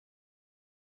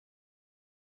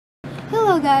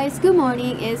Hello guys, good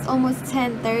morning. It's almost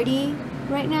 10:30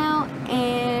 right now,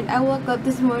 and I woke up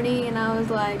this morning and I was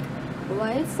like,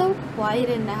 why is it so quiet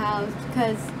in the house?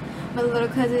 Because my little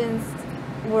cousins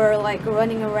were like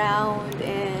running around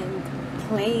and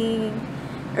playing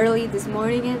early this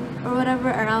morning or whatever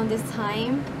around this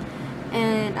time,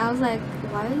 and I was like,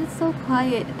 why is it so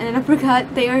quiet? And I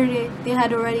forgot they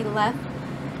had already left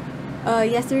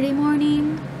yesterday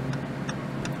morning,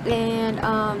 and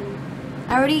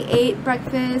I already ate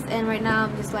breakfast, and right now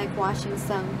I'm just like watching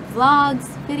some vlogs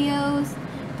videos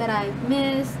that I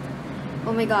missed.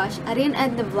 Oh my gosh, I didn't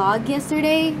end the vlog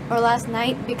yesterday or last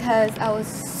night because I was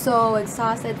so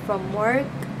exhausted from work.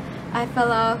 I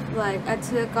fell off, like I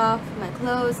took off my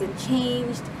clothes and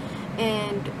changed,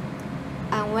 and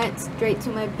I went straight to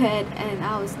my bed and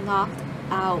I was knocked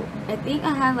out. I think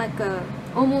I had like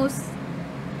almost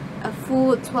a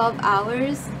full 12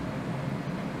 hours,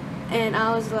 and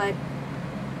I was like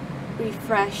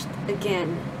refreshed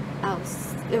again.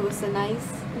 It was a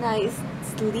nice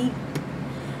sleep.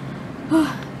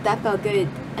 That felt good.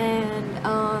 And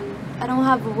I don't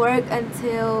have work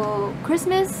until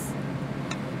Christmas.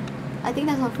 I think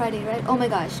that's on Friday, right? Oh my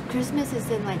gosh, Christmas is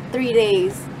in like 3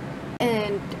 days,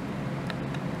 and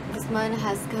this month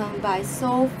has come by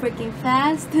so freaking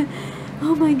fast.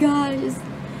 Oh my gosh,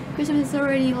 Christmas is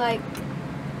already like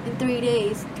in 3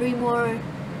 days. 3 more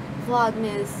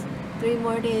Vlogmas, 3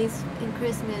 more days in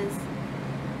Christmas.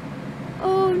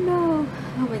 Oh no,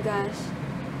 oh my gosh.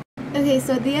 Okay,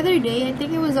 so the other day, I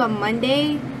think it was on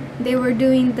Monday, they were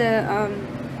doing the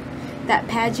that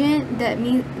pageant, the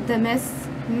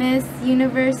Miss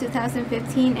Universe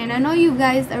 2015, and I know you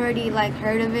guys already like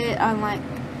heard of it on like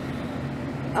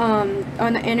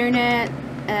on the internet,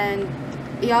 and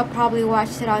y'all probably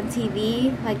watched it on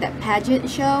TV, like that pageant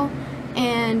show,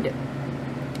 and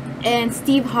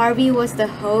Steve Harvey was the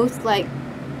host, like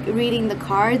reading the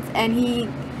cards, and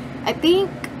I think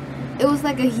it was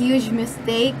like a huge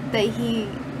mistake that he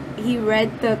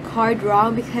read the card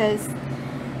wrong, because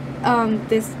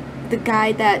the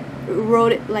guy that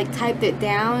wrote it, like typed it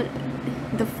down,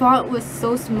 the font was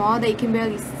so small that you can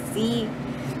barely see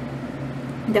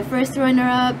the first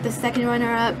runner-up, the second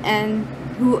runner-up, and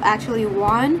who actually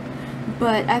won.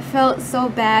 But I felt so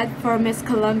bad for Miss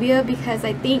Columbia because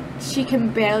I think she can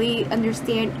barely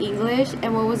understand English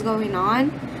and what was going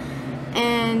on,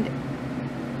 and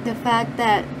the fact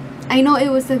that I know it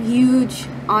was a huge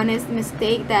honest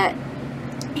mistake that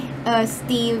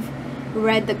Steve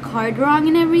read the card wrong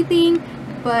and everything,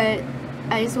 but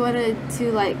I just wanted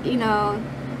to, like, you know,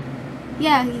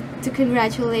 yeah, to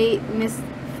congratulate Miss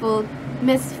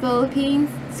Philippines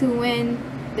to win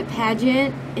the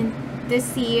pageant in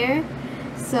this year.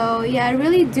 So yeah, I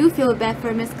really do feel bad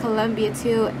for Miss Columbia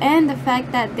too, and the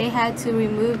fact that they had to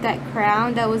remove that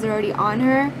crown that was already on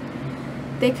her.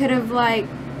 They could have like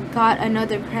got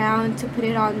another crown to put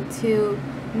it on to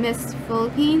Miss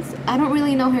Philippines. I don't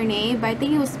really know her name, but I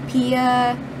think it was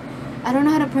Pia. I don't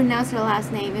know how to pronounce her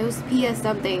last name. It was Pia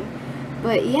something.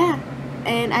 But yeah,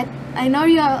 and I know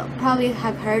y'all probably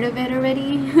have heard of it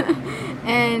already,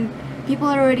 and people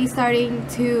are already starting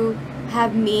to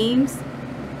have memes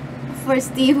for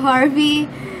Steve Harvey,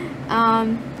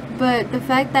 but the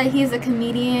fact that he's a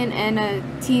comedian and a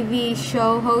TV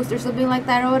show host or something like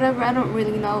that or whatever, I don't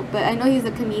really know, but I know he's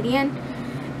a comedian.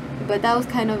 But that was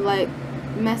kind of like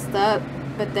messed up,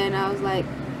 but then I was like,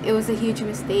 it was a huge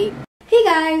mistake. Hey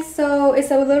guys, so it's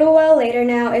a little while later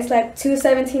now. It's like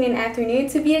 2:17 in the afternoon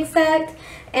to be exact,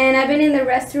 and I've been in the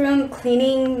restroom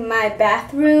cleaning my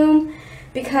bathroom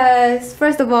because,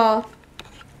 first of all,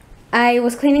 I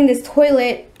was cleaning this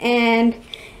toilet and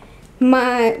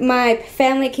my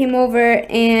family came over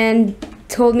and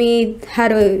told me how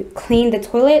to clean the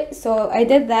toilet, so I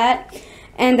did that.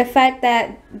 And the fact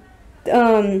that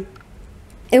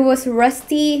it was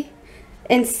rusty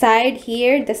inside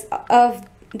here,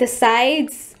 the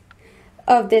sides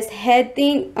of this head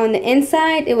thing on the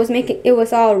inside, it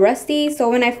was all rusty. So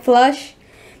when I flush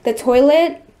the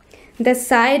toilet, the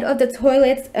side of the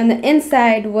toilet on the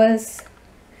inside was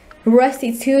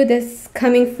rusty too. This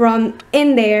coming from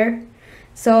in there.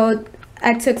 So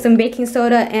I took some baking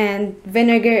soda and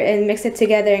vinegar and mixed it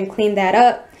together and cleaned that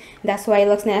up. That's why it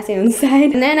looks nasty on the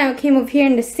side. And then I came up here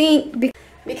in the sink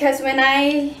because when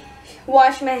I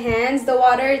wash my hands, the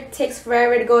water takes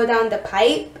forever to go down the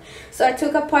pipe. So I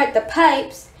took apart the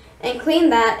pipes and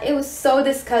cleaned that. It was so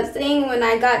disgusting when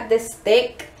I got this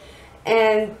stick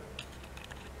and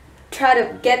try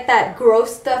to get that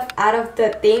gross stuff out of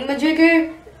the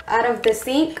thingamajigger, out of the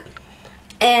sink.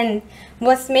 And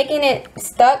what's making it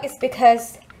stuck is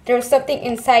because there was something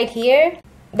inside here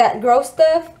that gross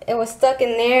stuff, it was stuck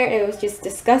in there. It was just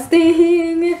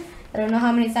disgusting. I don't know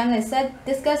how many times I said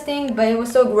disgusting, but it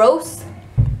was so gross.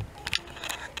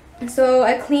 So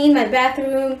I cleaned my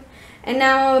bathroom, and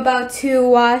now I'm about to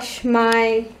wash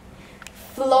my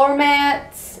floor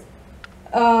mats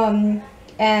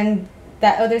and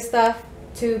that other stuff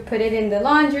to put it in the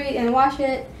laundry and wash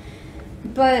it.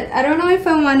 But I don't know if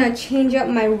I want to change up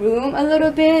my room a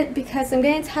little bit, because I'm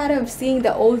getting tired of seeing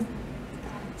the old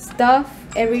stuff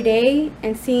every day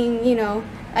and seeing, you know,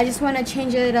 I just want to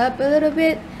change it up a little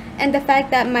bit. And the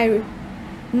fact that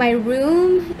my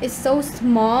room is so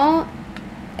small,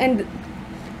 and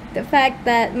the fact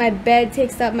that my bed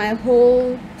takes up my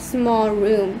whole small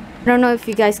room. I don't know if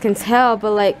you guys can tell,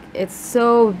 but like, it's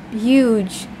so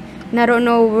huge, and I don't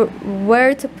know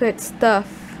where to put stuff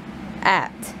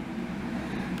at.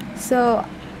 So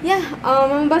yeah,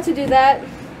 I'm about to do that,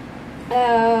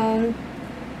 and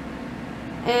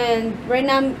right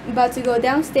now I'm about to go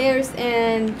downstairs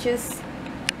and just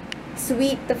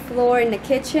sweep the floor in the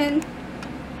kitchen,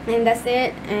 and that's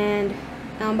it. And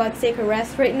I'm about to take a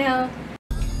rest right now.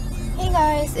 Hey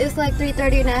guys, it's like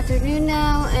 3:30 in the afternoon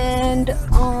now, and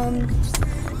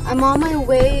I'm on my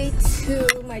way to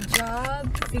my job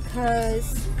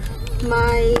because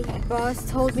my boss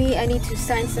told me I need to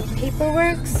sign some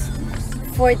paperwork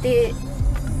for the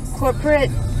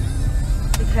corporate,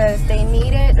 because they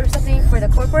need it or something for the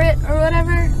corporate or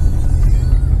whatever.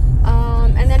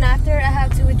 And then after, I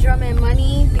have to withdraw my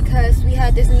money because we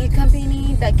had this new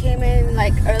company that came in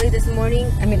like early this month.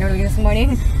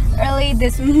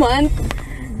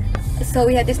 So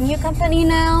we had this new company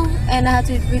now, and I have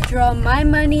to withdraw my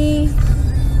money,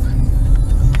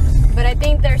 but I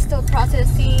think they're still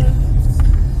processing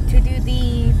to do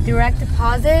the direct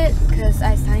deposit because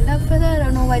I signed up for that. I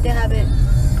don't know why they haven't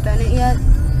done it yet.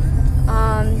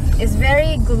 It's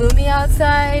very gloomy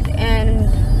outside, and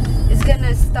it's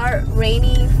gonna start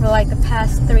raining for like the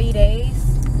past 3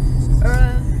 days or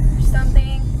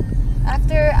something.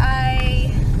 After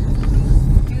I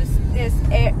do this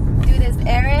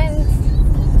errand,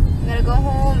 I'm gonna go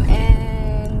home,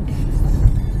 and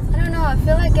I don't know, I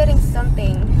feel like getting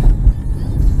something.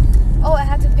 Oh, I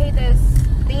have to pay this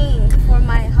thing for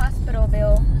my hospital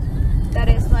bill that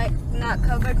is like not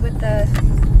covered with the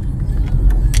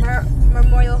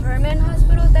Memorial Hermann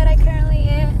Hospital that I currently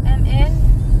am in.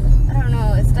 I don't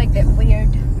know, it's like that weird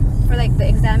for like the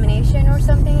examination or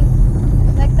something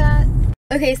like that.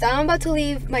 Okay, so I'm about to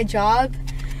leave my job,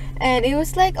 and it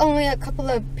was like only a couple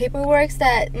of paperwork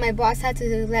that my boss had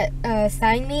to let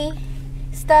sign me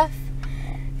stuff.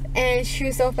 And she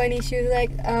was so funny. She was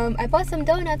like, I bought some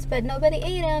donuts, but nobody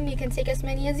ate them. You can take as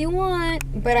many as you want.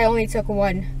 But I only took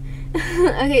one.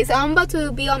 Okay, so I'm about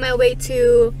to be on my way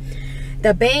to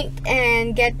the bank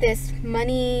and get this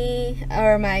money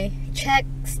or my check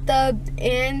stubbed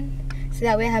in, so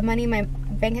that way I have money in my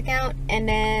bank account. And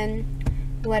then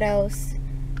what else?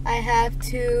 I have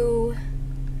to,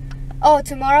 oh,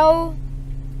 tomorrow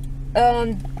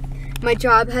my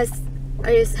job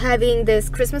is having this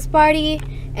Christmas party,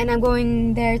 and I'm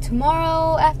going there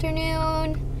tomorrow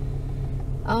afternoon.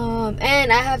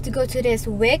 And I have to go to this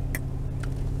wick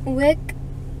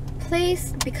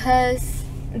place because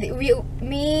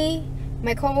me,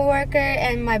 my co-worker,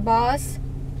 and my boss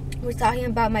were talking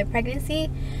about my pregnancy,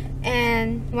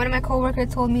 and one of my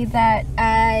co-workers told me that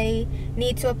I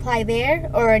need to apply there,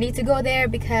 or I need to go there,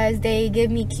 because they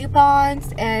give me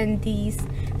coupons and these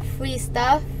free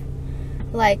stuff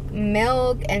like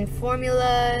milk and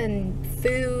formula and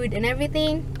food and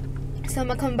everything. So I'm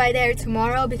gonna come by there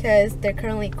tomorrow because they're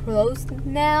currently closed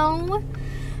now,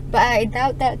 but I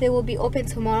doubt that they will be open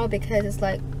tomorrow because it's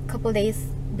like a couple days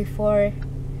before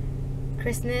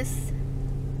Christmas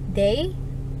Day.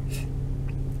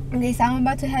 Okay, so I'm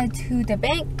about to head to the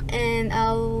bank, and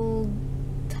I'll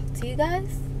talk to you guys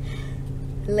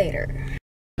later.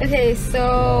 Okay,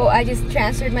 so I just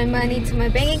transferred my money to my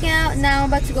bank account. Now I'm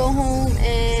about to go home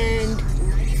and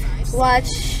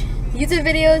watch YouTube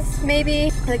videos,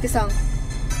 maybe. I like the song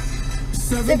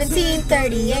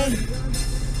 1738.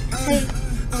 Hey,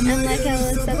 I'm like I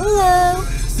was below.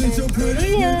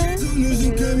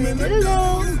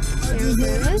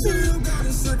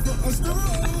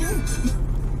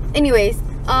 Anyways,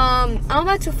 I'm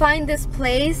about to find this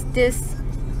place, this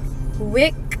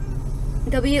WIC,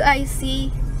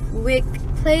 W-I-C, WIC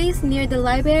place near the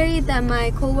library that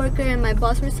my co-worker and my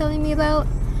boss were telling me about,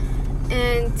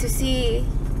 and to see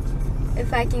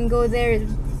if I can go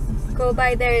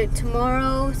by there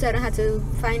tomorrow, so I don't have to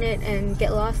find it and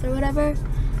get lost or whatever.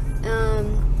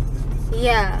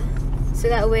 Yeah, so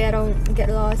that way I don't get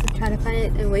lost and try to find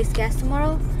it and waste gas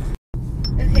tomorrow.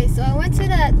 Okay, so I went to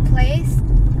that place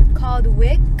called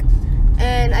WIC,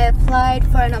 and I applied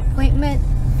for an appointment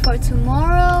for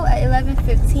tomorrow at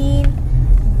 11:15.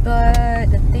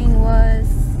 But the thing was,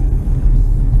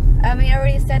 I mean, I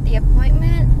already set the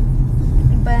appointment,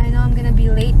 but I know I'm gonna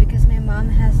be late because my mom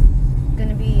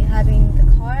gonna be having the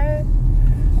car.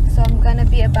 So I'm gonna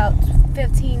be about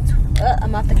 15.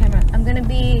 I'm off the camera. I'm gonna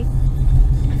be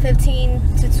 15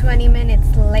 to 20 minutes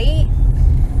late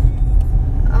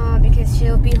because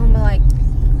she'll be home at like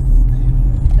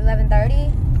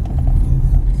 11:30.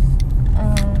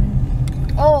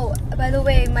 Oh, by the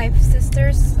way, my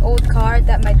sister's old car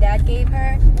that my dad gave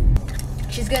her,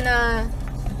 she's gonna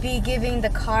be giving the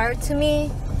car to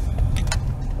me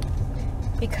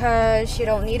because she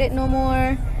don't need it no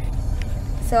more.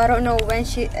 So I don't know when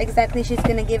she's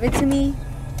gonna give it to me.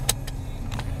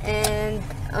 And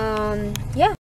yeah.